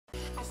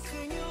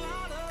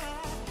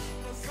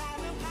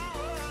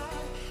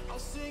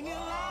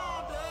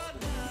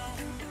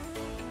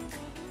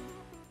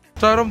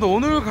자, 여러분들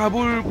오늘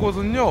가볼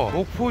곳은요,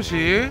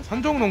 목포시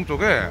선정동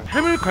쪽에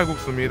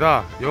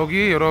해밀칼국수입니다.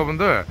 여기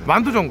여러분들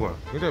만두전골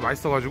굉장히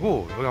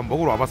맛있어가지고 여기 한번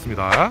먹으러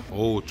와봤습니다.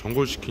 오,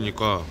 전골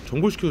시키니까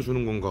전골 시켜서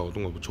주는 건가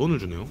어떤가 뭐 전을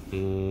주네요.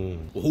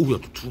 오우, 야,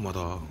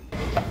 두툼하다.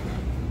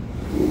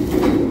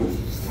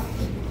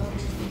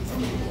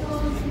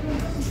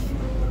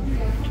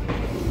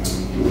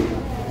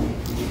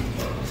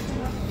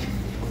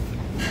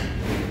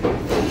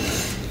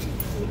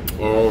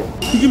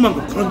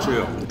 튀김만큼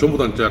크런치해요.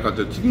 전보다는 진짜 약간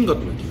튀김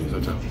같은 느낌이에요,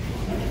 살짝.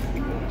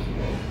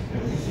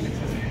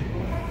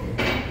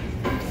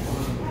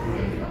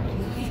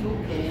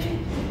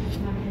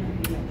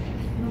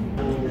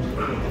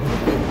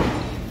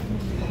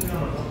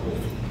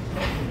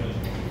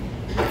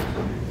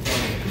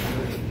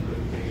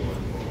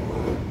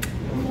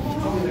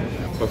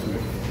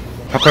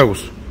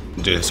 닭칼국수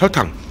이제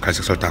설탕,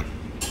 갈색 설탕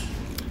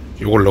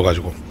요걸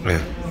넣어가지고, 네.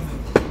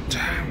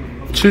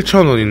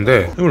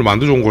 7,000원인데 해물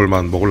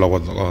만두전골만 먹으려고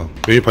하다가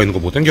메뉴판 있는 거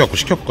뭐 땡겨갖고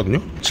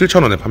시켰거든요.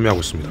 7,000원에 판매하고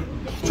있습니다.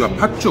 제가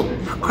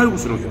팥죽,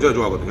 닭칼국수는 굉장히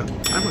좋아하거든요.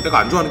 아니 뭐 내가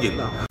안 좋아하는 게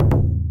있나.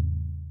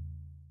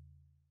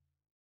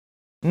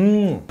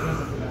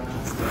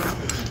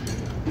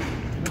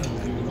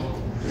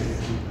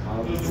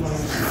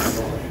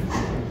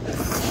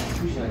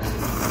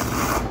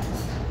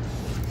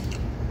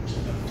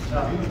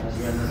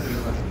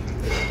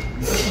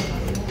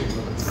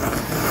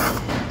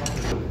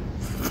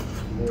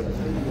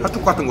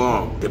 팥죽 같은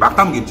거 막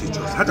담은 김치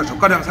있죠. 살짝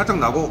젓갈향 살짝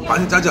나고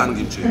많이 짜지 않은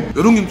김치,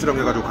 이런 김치랑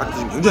해가지고 같이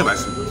드시면 굉장히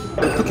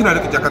맛있습니다. 특히나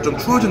이렇게 약간 좀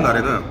추워진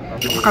날에는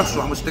닭칼국수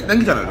한 번씩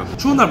땡기잖아요.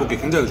 추운 날 먹기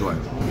굉장히 좋아요.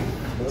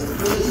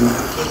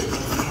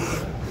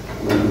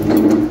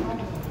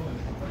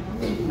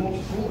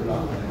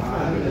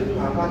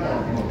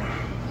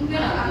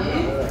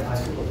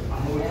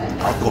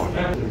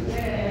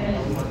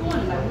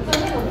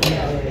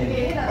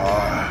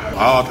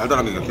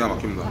 달달한 게 기가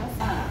막힙니다.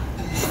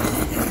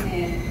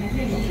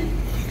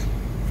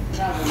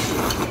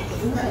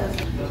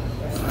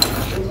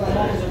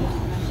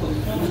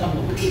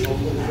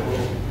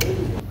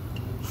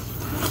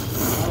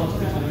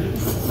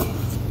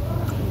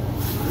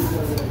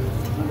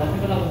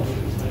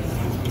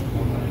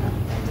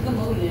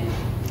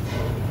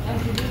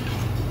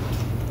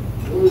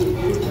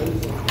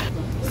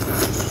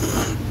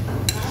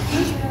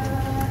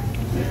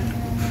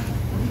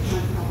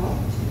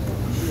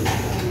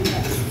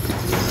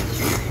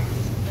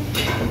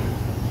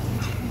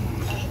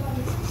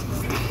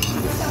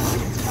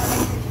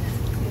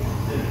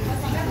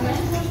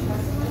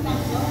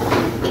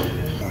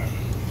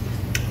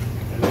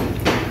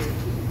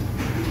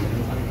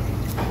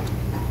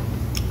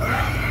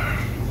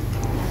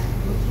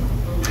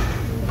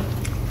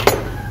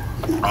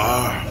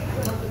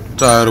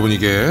 자, 여러분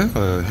이게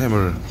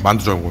해물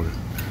만두전골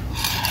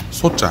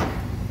소짜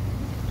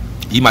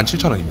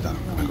 27,000원입니다.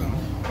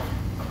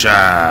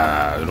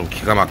 자, 이런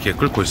기가 막히게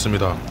끓고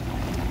있습니다.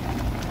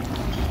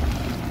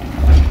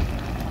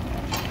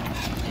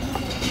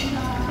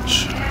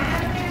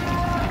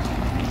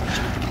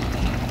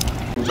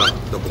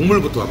 자,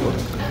 국물부터 한번.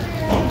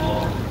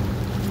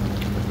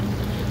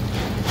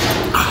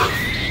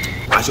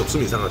 맛이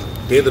없으면 이상하죠.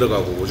 게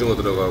들어가고 오징어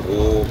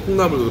들어가고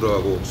콩나물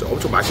들어가고 진짜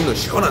엄청 맛있는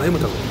시원한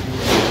해물탕.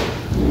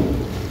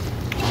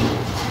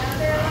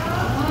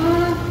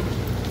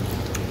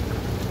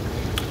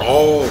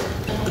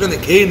 그전에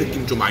게의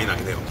느낌 좀 많이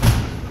나긴 해요.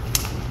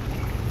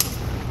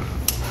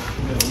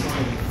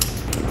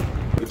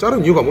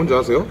 자른 이유가 뭔지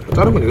아세요?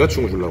 자른 건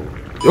여자친구 주려고.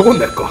 요건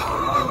내꺼.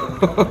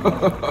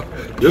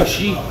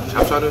 역시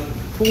잡사는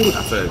통으로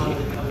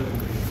잡숴야지.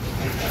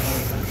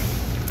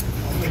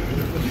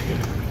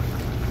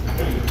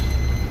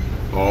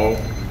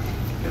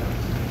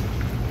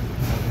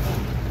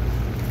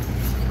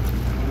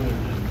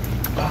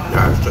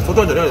 야, 진짜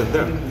소주 한잔 해야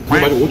되는데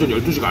지금 아직 오전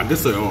 12시가 안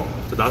됐어요.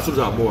 낮술을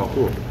잘 안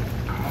먹어갖고.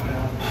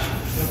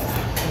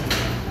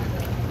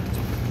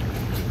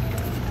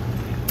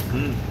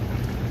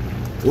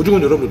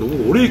 오징어는 여러분들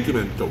너무 오래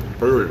익히면 좀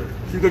별로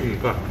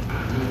실격이니까.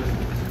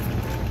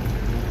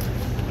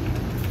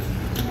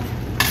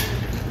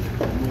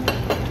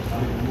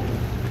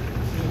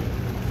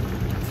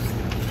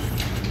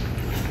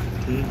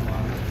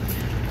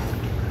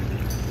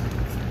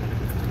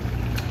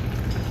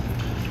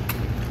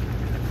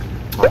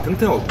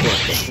 탱탱하고 없고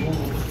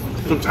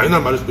맛있다. 좀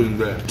잔인한 말일 수도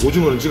있는데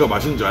오징어는 지가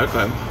맛있는지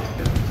알까요?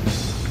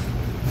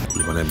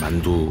 이번에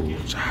만두.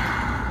 자,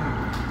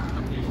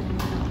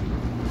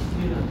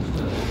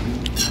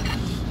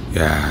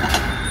 야,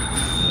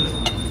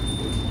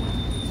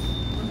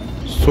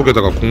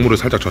 속에다가 국물을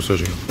살짝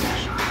젖혀줘요.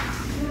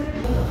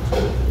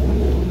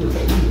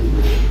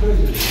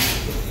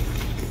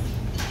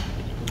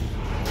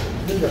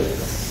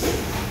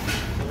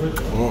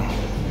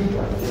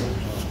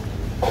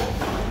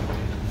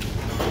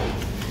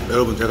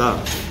 여러분,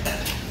 제가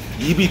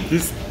입이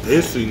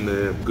될 수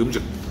있는 그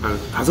음식 한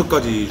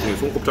 5가지 중에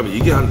손꼽자면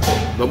이게 한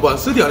넘버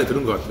 3 안에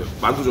드는 것 같아요.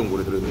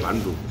 만두전골에 들어있는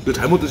만두. 이거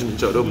잘못 드시면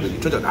진짜 여러분들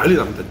입천장 난리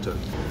납니다. 진짜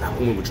딱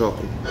국물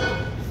묻혀갖고.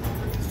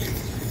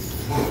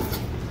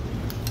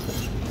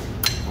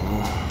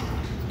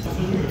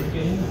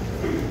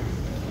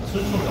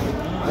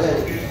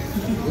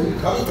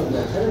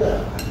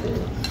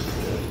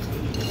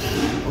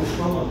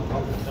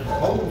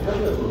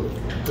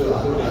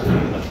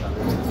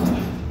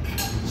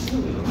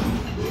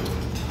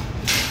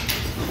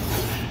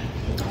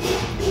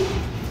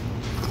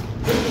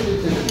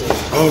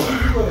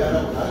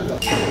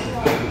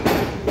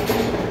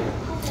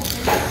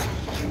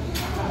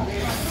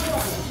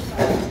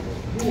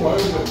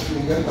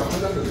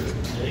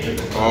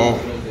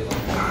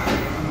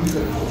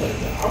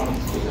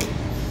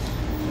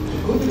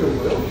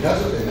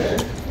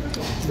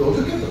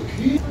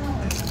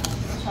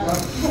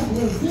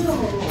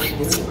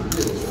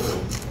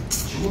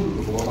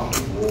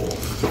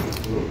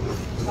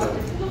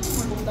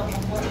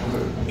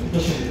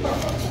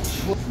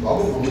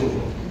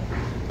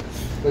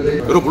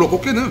 여러분 물론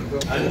꽃게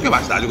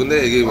맛이 나죠.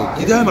 근데 이게 뭐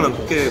기대할 만한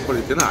꽃게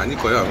퀄리티는 아닐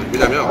거예요.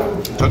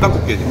 왜냐면 절단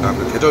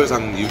꽃게니까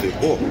계절상 이유도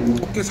있고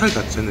꽃게 살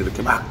자체는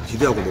이렇게 막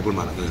기대하고 먹을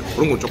만한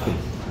그런 건 조금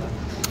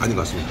아닌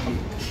것 같습니다.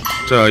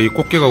 자, 이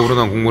꽃게가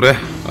우러난 국물에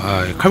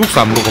칼국수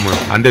안 먹으면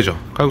안 되죠.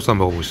 칼국수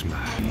한번 먹어보겠습니다.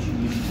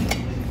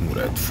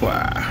 국물에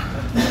투하.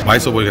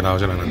 맛있어 보이게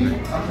나오진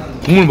않았네.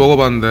 국물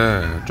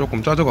먹어봤는데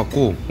조금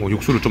짜져갖고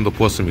육수를 좀 더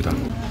부었습니다.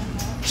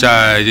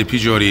 자, 이제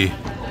비주얼이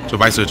좀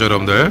맛있었죠,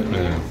 여러분들?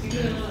 네.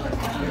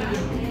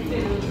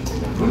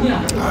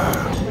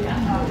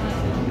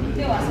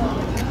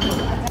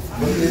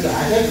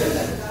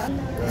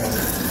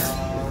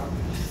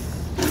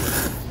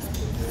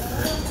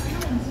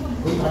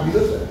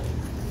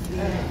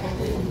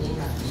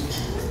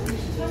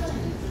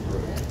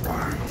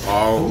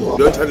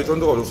 면 찰기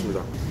쫀득하고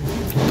좋습니다.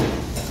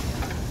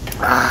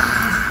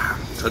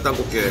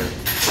 절단꽃게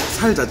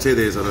살 자체에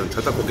대해서는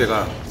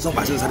절단꽃게가 썩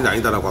맛있는 살이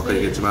아니다라고 아까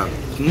얘기했지만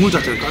국물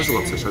자체는 깔 수가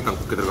없어요.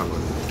 절단꽃게 들어간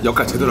거는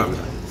역할 제대로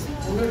합니다.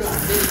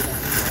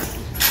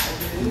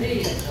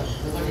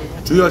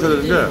 주의하셔야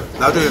되는 게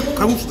나중에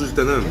칼국수 드실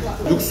때는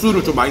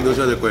육수를 좀 많이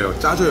넣으셔야 될 거예요.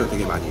 짜져요,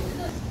 되게 많이.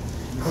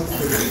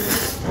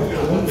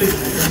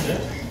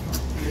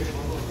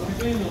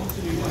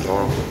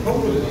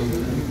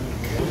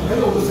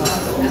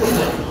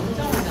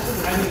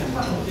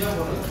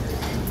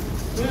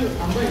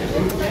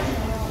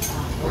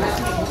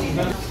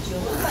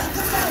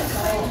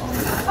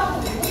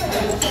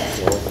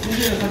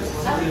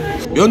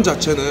 면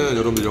자체는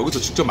여러분들 여기서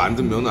직접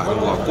만든 면은 아닌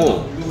것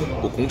같고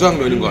뭐 공장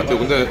면인 것 같아요.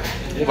 근데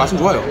맛은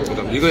좋아요.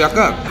 그러니까 이거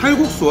약간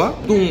칼국수와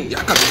동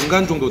약간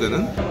중간 정도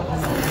되는.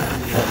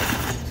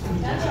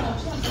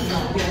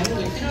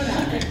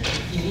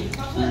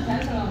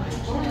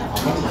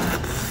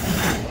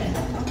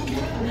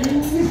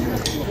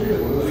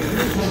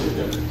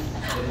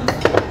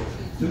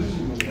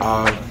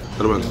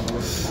 여러분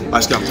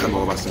맛있게 한번 잘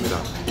먹어봤습니다.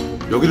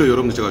 여기를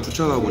여러분들 제가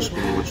추천하고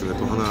싶은 것 중에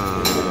또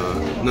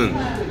하나는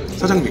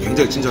사장님이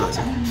굉장히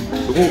친절하세요.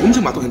 그리고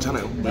음식 맛도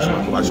괜찮아요. 음식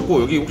맛도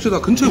맛있고 여기 혹시나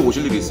근처에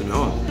오실 일이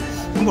있으면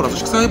한번 와서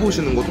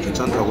식사해보시는 것도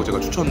괜찮다고 제가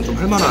추천 좀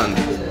할 만한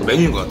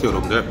메뉴인 것 같아요.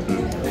 여러분들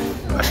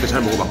맛있게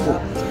잘 먹어봤고,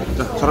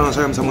 자, 사랑하는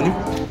사장님 사모님,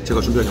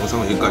 제가 준비한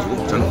영상은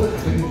여기까지고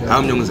저는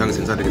다음 영상에서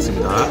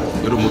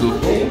인사드리겠습니다. 여러분 모두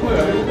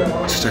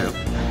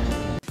진짜요.